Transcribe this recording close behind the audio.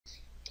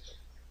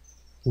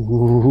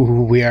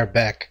Ooh, we are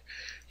back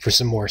for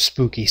some more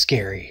spooky,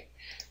 scary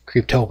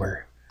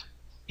Creeptober.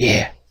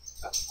 Yeah.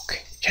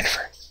 Okay,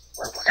 Jennifer,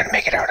 we're gonna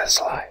make it out of this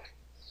alive.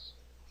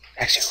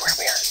 Actually, where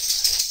we are.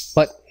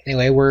 But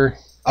anyway, we're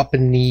up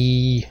in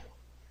the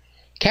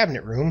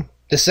cabinet room.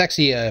 This is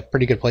actually a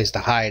pretty good place to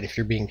hide if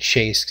you're being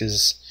chased,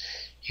 because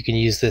you can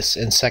use this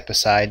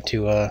insecticide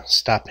to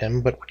stop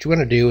him. But what you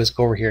want to do is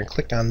go over here and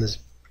click on this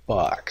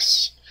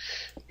box,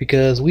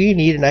 because we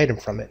need an item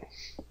from it.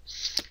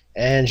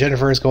 And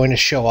Jennifer is going to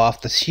show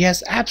off that she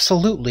has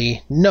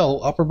absolutely no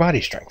upper body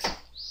strength.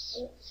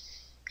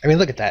 I mean,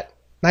 look at that.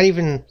 Not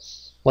even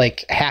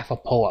like half a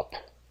pull-up.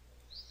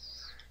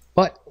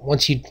 But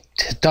once you've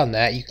done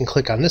that, you can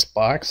click on this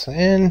box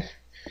and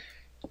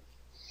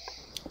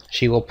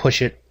she will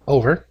push it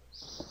over.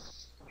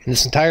 And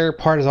this entire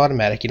part is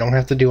automatic. You don't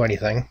have to do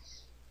anything.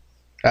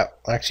 Oh,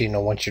 actually,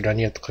 no, once you're done,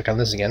 you have to click on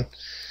this again.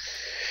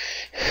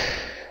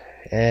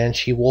 And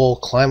she will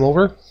climb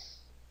over.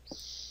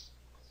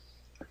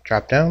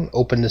 Drop down,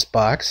 open this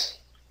box,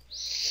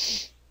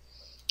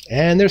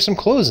 and there's some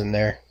clothes in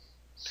there.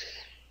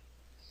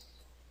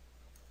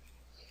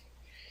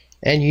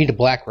 And you need a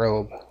black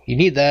robe. You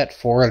need that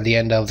for the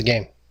end of the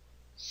game.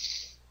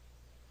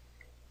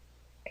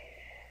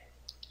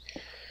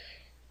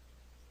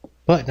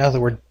 But now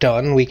that we're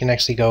done, we can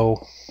actually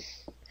go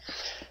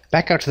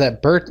back out to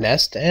that bird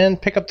nest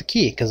and pick up the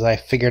key, because I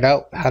figured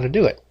out how to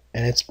do it.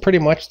 And it's pretty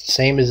much the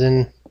same as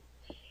in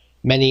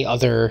many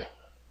other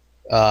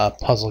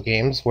puzzle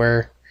games,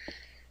 where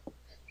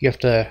you have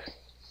to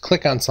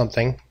click on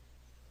something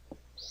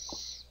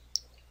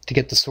to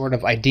get the sort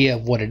of idea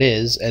of what it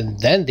is, and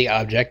then the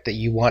object that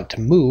you want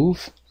to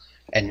move,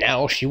 and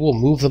now she will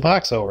move the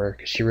box over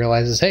because she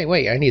realizes, hey,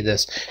 wait, I need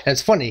this. And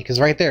it's funny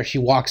because right there she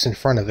walks in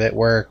front of it,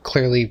 where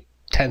clearly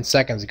 10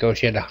 seconds ago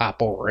she had to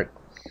hop over it.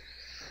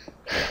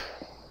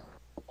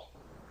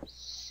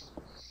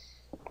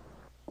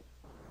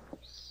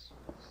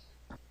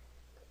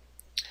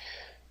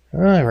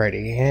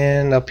 Alrighty,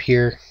 and up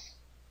here,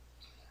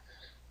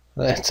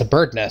 it's a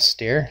bird nest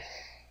here.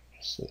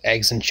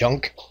 Eggs and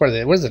junk. What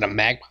is it, a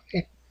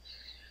magpie?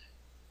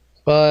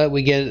 But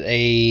we get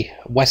a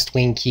West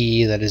Wing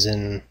key that is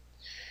in...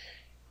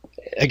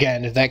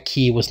 Again, if that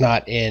key was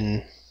not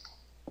in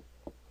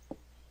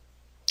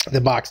the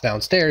box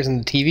downstairs in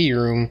the TV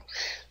room,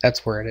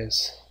 that's where it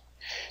is.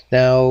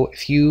 Now,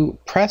 if you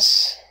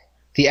press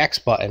the X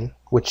button,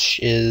 which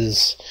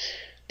is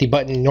the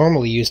button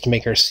normally used to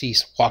make her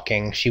cease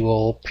walking, she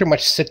will pretty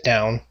much sit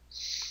down,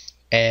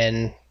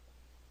 and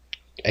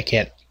I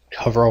can't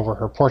hover over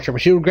her portrait,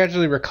 but she will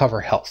gradually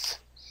recover health.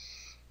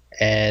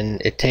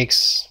 And it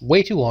takes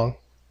way too long.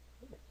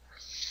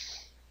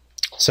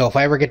 So if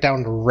I ever get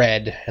down to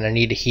red and I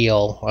need to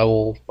heal, I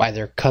will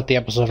either cut the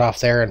episode off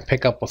there and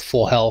pick up with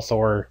full health,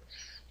 or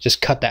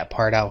just cut that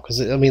part out.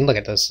 Because, I mean, look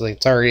at this. Like,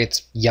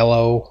 it's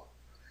yellow.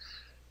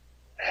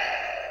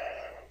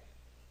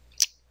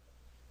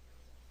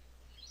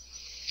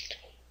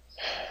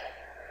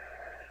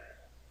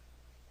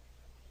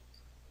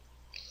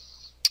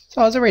 So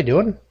how's everybody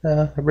doing?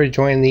 Everybody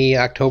enjoying the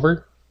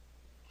October?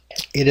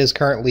 It is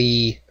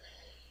currently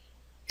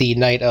the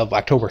night of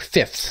October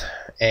 5th,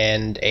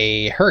 and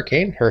a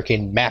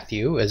Hurricane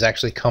Matthew, is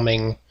actually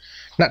coming,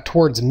 not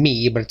towards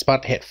me, but it's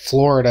about to hit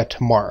Florida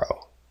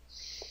tomorrow.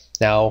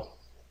 Now,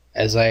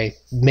 as I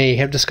may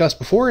have discussed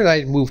before,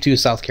 I moved to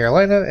South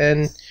Carolina,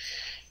 and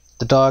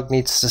the dog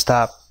needs to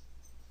stop.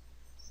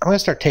 I'm going to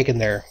start taking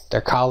their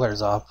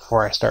collars off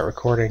before I start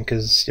recording,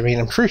 because, I mean,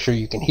 I'm pretty sure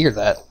you can hear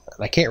that.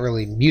 I can't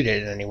really mute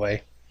it in any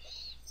way.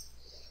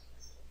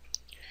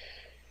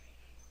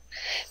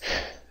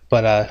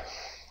 But,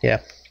 yeah.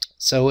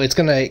 So it's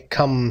going to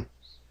come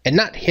and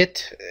not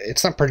hit.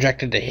 It's not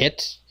projected to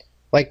hit,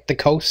 like, the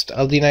coast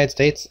of the United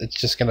States. It's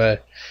just going to,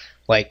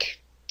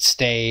 like,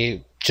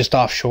 stay just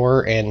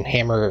offshore and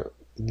hammer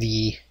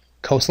the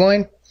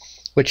coastline,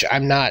 which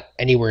I'm not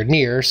anywhere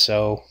near,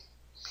 so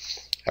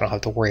I don't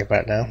have to worry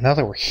about it now. Now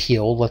that we're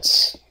healed,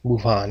 let's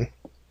move on.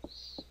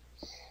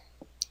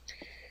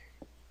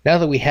 Now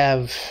that we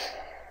have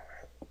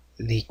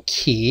the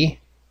key,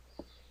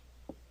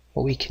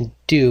 what we can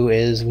do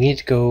is we need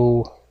to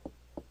go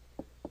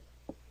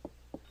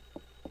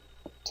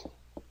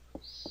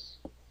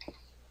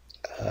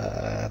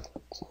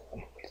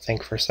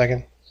think for a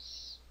second.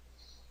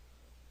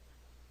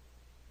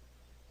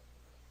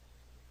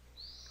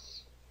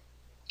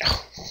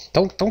 Oh,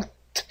 don't.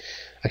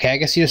 Okay, I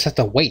guess you just have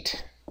to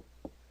wait.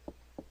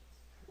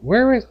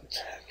 Where is...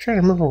 I'm trying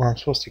to remember where I'm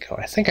supposed to go.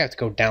 I think I have to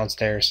go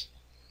downstairs.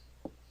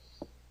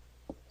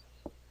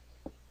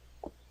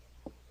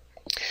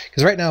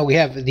 Because right now we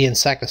have the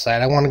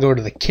insecticide. I want to go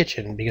to the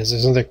kitchen because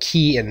there's another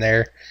key in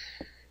there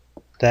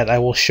that I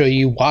will show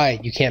you why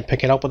you can't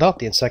pick it up without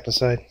the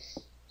insecticide.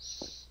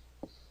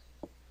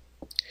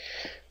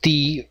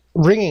 The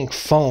ringing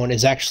phone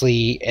is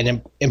actually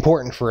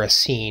important for a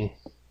scene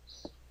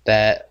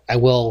that I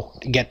will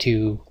get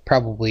to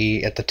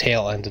probably at the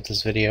tail end of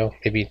this video.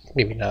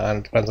 Maybe not.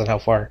 It depends on how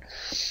far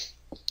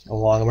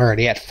along. I'm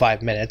already at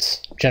 5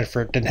 minutes.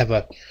 Jennifer didn't have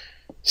a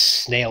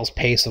snail's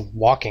pace of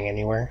walking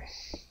anywhere.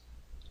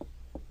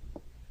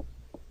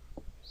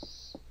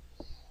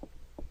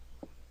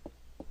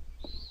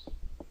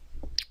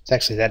 It's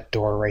actually that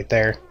door right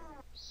there.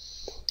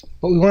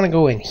 But we want to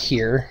go in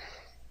here.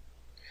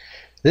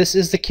 This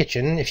is the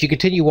kitchen. If you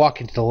continue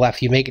walking to the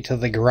left, you make it to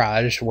the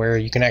garage where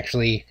you can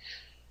actually...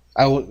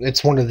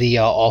 it's one of the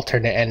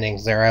alternate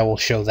endings there. I will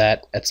show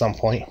that at some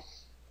point.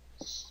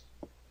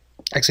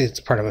 Actually, it's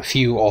part of a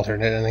few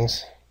alternate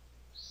endings.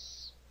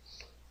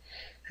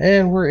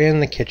 And we're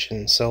in the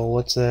kitchen, so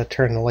let's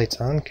turn the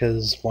lights on,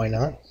 because why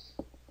not?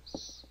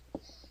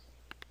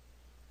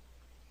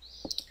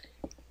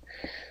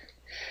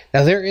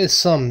 Now there is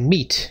some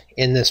meat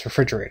in this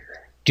refrigerator.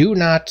 Do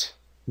not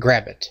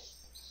grab it,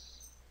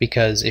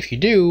 because if you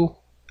do,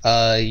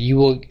 you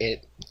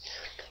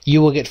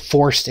will get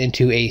forced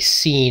into a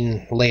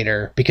scene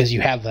later because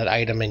you have that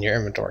item in your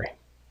inventory.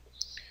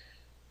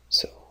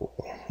 So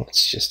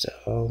let's just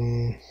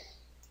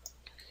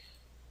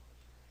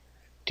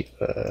do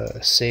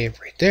a save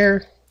right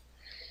there,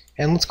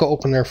 and let's go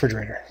open the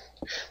refrigerator.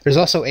 There's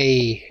also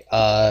a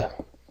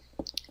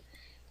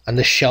on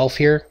the shelf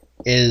here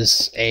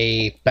is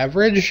a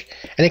beverage,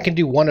 and it can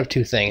do one of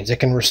two things.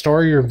 It can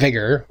restore your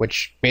vigor,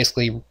 which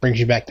basically brings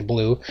you back to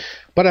blue,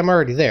 but I'm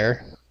already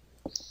there.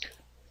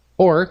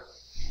 Or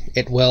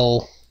it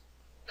will...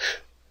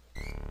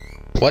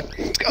 What?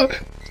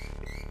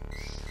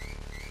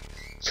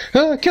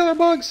 Killer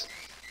bugs!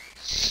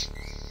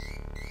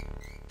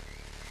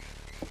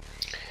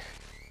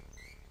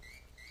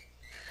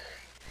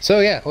 So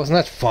yeah, wasn't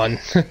that fun?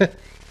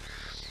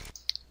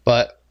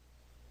 But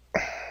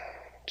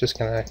just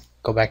gonna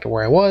go back to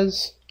where I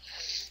was.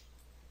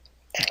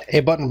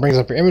 A button brings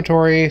up your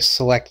inventory.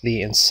 Select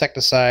the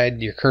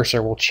insecticide. Your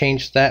cursor will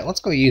change that. Let's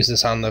go use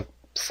this on the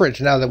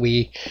fridge now that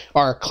we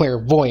are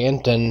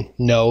clairvoyant and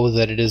know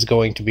that it is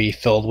going to be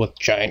filled with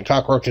giant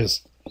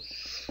cockroaches.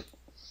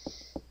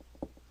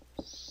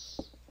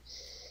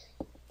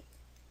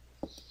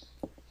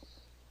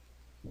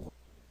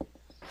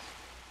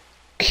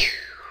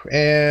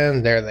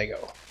 And there they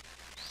go.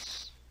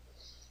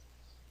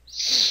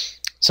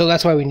 So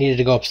that's why we needed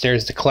to go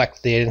upstairs to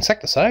collect the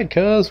insecticide,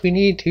 because we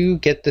need to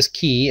get this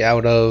key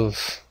out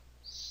of...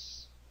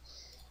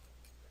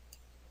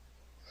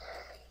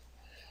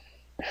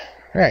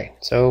 Alright,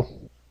 so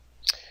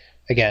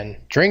again,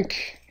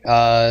 drink.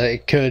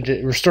 It could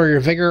restore your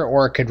vigor,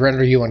 or it could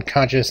render you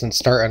unconscious and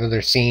start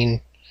another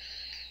scene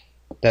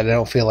that I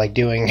don't feel like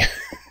doing.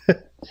 I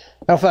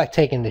don't feel like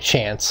taking the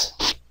chance.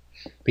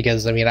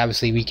 Because, I mean,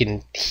 obviously we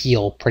can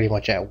heal pretty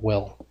much at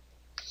will.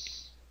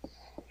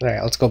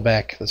 Alright, let's go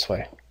back this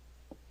way.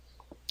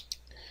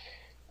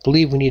 I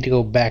believe we need to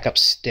go back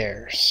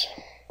upstairs.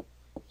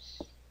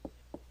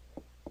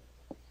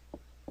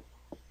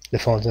 The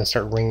phone's going to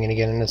start ringing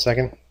again in a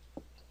second.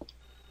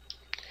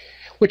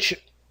 Which,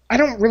 I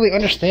don't really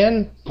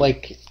understand.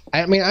 Like,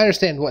 I mean, I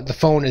understand what the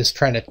phone is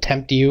trying to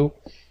tempt you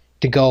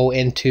to go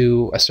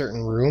into a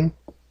certain room.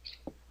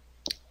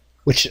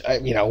 Which,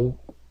 you know...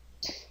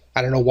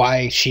 I don't know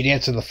why she'd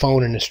answer the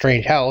phone in a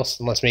strange house,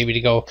 unless maybe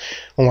to go,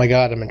 oh my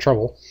god, I'm in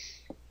trouble.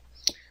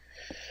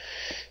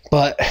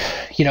 But,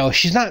 you know,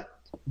 she's not,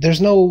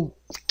 there's no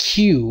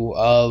cue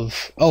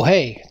of, oh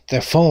hey, the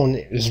phone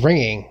is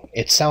ringing.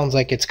 It sounds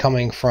like it's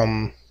coming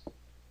from,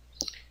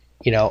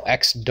 you know,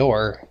 X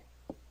door.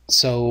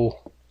 So,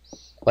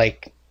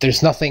 like,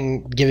 there's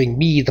nothing giving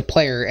me, the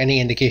player, any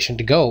indication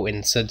to go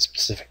in said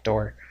specific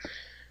door.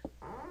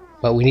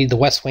 But we need the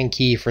west wing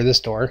key for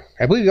this door.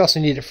 I believe we also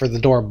need it for the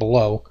door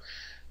below,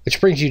 which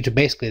brings you to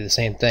basically the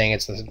same thing.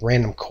 It's a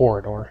random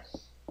corridor.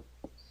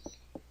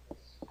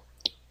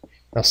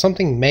 Now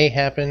something may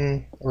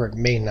happen, or it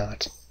may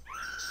not.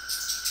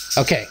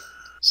 Okay,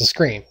 it's a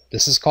scream.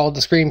 This is called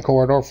the scream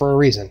corridor for a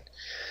reason.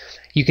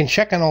 You can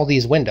check on all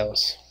these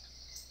windows.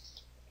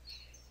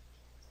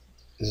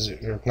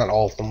 Not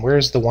all of them.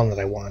 Where's the one that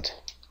I want?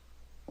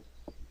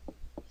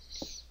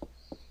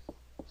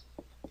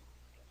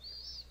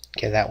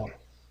 Okay, that one.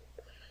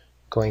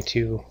 Going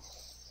to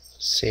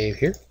save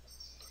here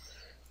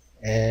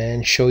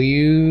and show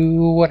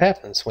you what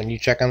happens when you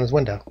check on this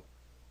window.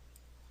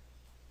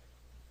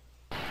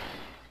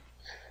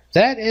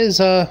 That is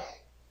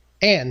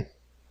Anne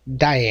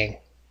dying.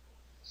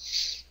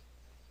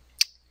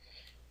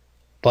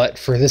 But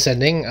for this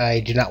ending, I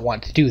do not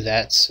want to do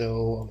that,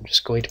 so I'm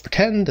just going to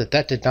pretend that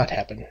that did not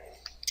happen.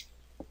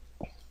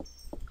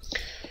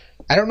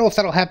 I don't know if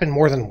that'll happen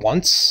more than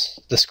once,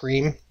 the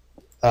scream.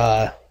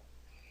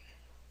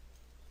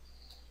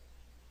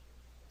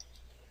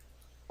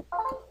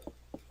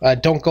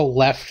 Don't go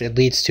left. It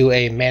leads to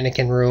a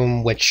mannequin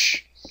room,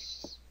 which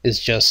is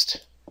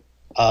just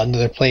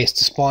another place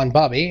to spawn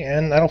Bobby,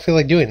 and I don't feel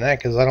like doing that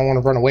because I don't want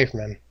to run away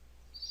from him.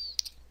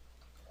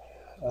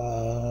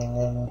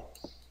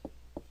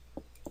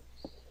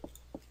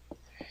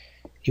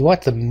 You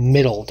want the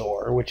middle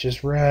door, which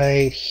is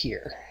right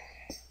here.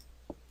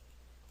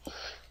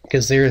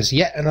 Because there is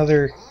yet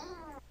another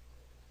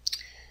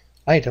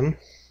item.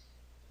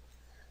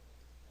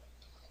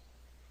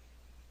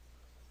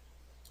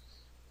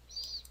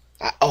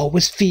 I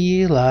always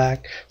feel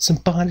like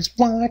somebody's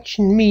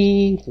watching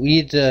me. We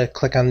need to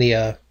click on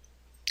the,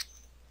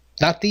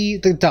 not the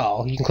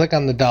doll. You can click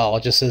on the doll.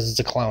 It just says it's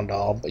a clown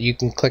doll. But you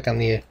can click on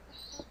the...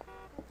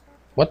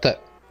 What the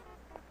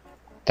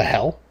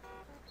hell?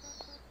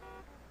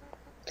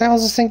 What the hell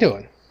is this thing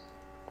doing?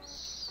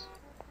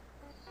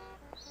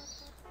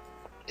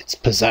 It's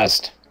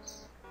possessed.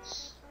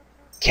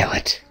 Kill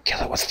it.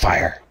 Kill it with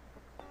fire.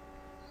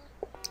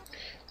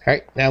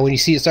 Alright, now when you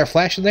see it start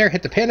flashing there,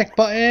 hit the panic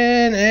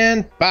button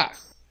and bah!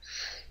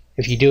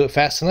 If you do it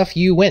fast enough,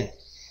 you win.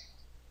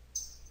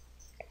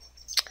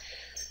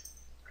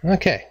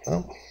 Okay,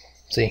 well,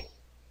 let's see.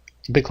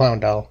 It's a big clown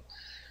doll.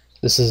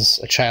 This is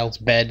a child's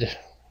bed.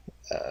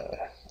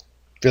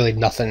 Really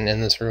nothing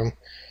in this room.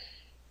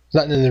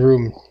 Nothing in the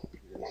room.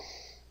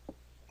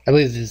 I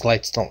believe these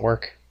lights don't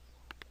work.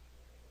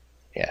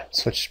 Yeah,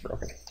 switch is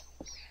broken.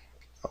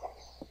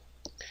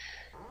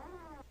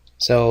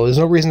 So there's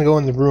no reason to go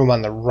in the room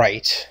on the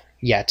right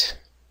yet.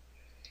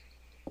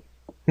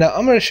 Now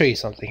I'm going to show you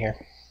something here.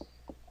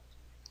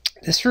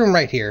 This room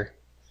right here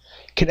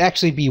could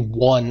actually be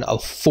one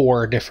of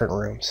 4 different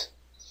rooms.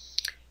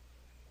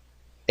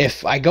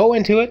 If I go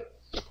into it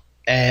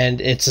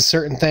and it's a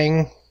certain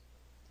thing,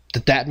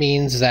 that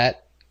means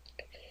that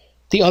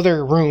the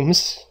other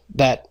rooms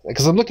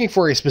because I'm looking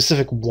for a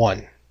specific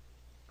one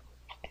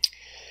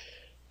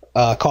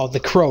called the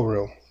Crow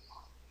Room,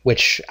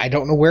 which I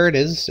don't know where it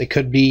is. It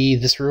could be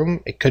this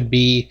room. It could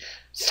be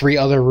 3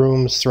 other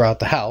rooms throughout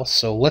the house.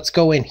 So let's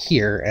go in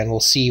here and we'll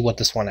see what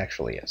this one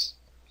actually is.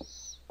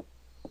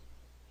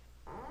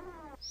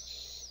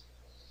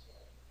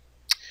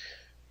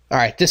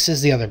 Alright, this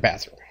is the other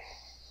bathroom.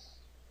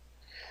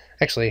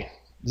 Actually,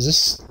 is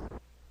this...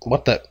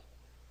 What the...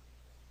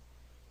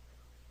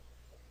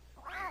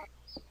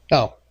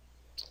 Oh,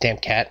 damn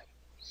cat.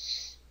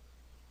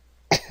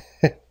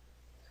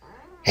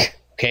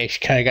 Okay, she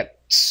kind of got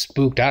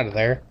spooked out of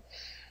there.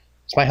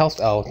 Is my health...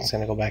 Oh, it's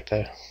going to go back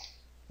to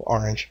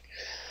orange.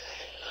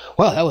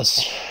 Well, that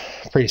was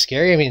pretty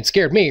scary. I mean, it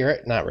scared me,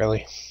 right? Not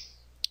really.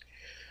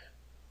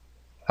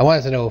 I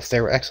wanted to know if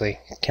there were... Actually,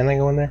 can I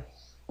go in there?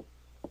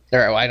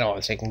 There, I don't know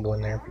if I can go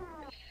in there.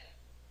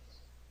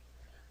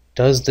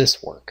 Does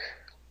this work?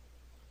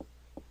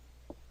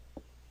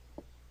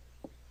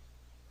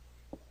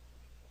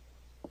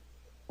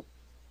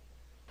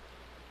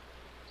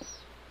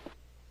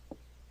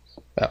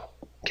 Oh,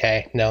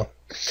 okay, no.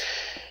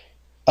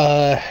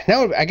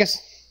 Now, I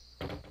guess...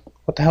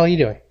 What the hell are you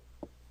doing?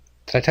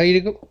 Did I tell you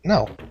to go?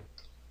 No.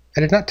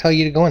 I did not tell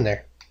you to go in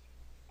there.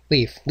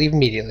 Leave. Leave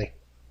immediately.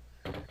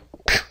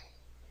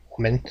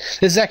 Woman.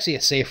 This is actually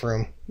a safe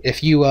room.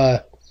 If you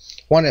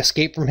want to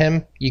escape from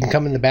him, you can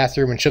come in the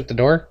bathroom and shut the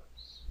door.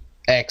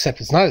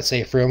 Except it's not a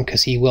safe room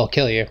because he will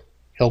kill you.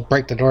 He'll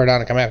break the door down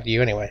and come after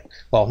you anyway.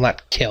 Well,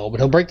 not kill, but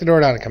he'll break the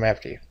door down and come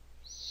after you.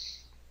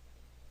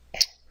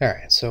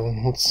 Alright, so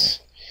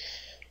let's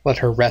let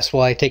her rest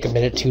while I take a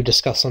minute to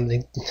discuss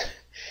something.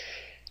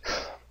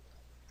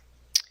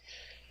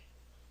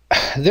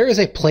 There is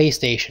a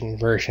PlayStation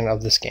version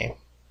of this game.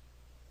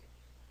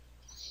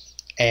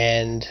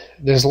 And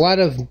there's a lot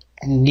of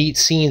neat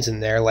scenes in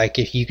there, like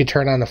if you could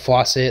turn on a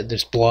faucet,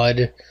 there's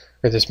blood,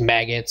 or there's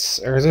maggots,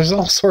 or there's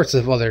all sorts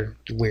of other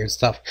weird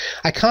stuff.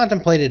 I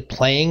contemplated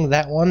playing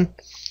that one,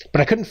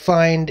 but I couldn't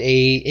find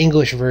a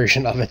English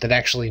version of it that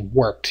actually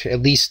worked,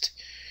 at least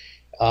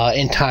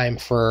in time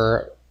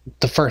for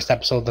the first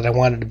episode that I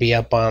wanted to be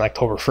up on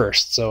October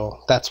 1st,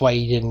 so that's why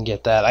you didn't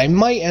get that. I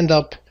might end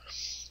up,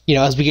 you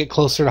know, as we get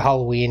closer to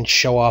Halloween,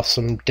 show off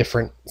some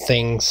different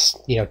things,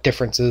 you know,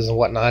 differences and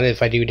whatnot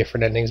if I do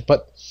different endings,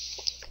 but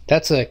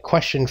that's a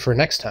question for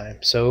next time.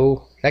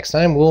 So next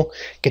time we'll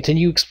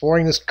continue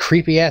exploring this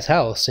creepy-ass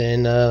house,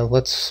 and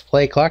let's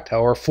play Clock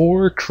Tower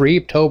for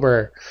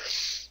Creeptober.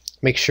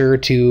 Make sure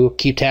to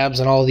keep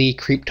tabs on all the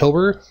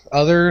Creeptober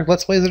other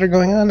Let's Plays that are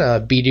going on.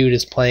 Bdude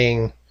is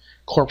playing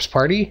Corpse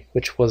Party,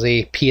 which was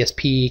a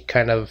PSP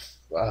kind of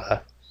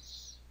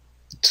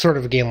sort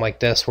of a game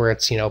like this, where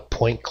it's, you know,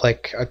 point,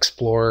 click,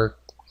 explore,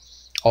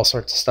 all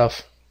sorts of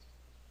stuff.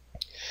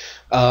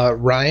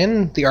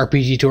 Ryan, the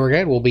RPG tour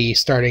guide, will be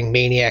starting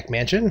Maniac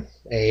Mansion,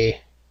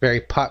 a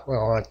very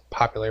well, not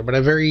popular, but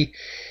a very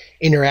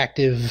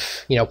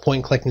interactive, you know,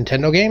 point-click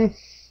Nintendo game.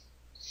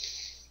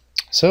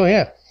 So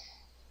yeah,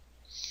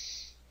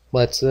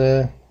 let's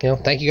you know,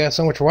 thank you guys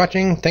so much for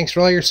watching. Thanks for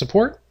all your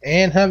support,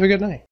 and have a good night.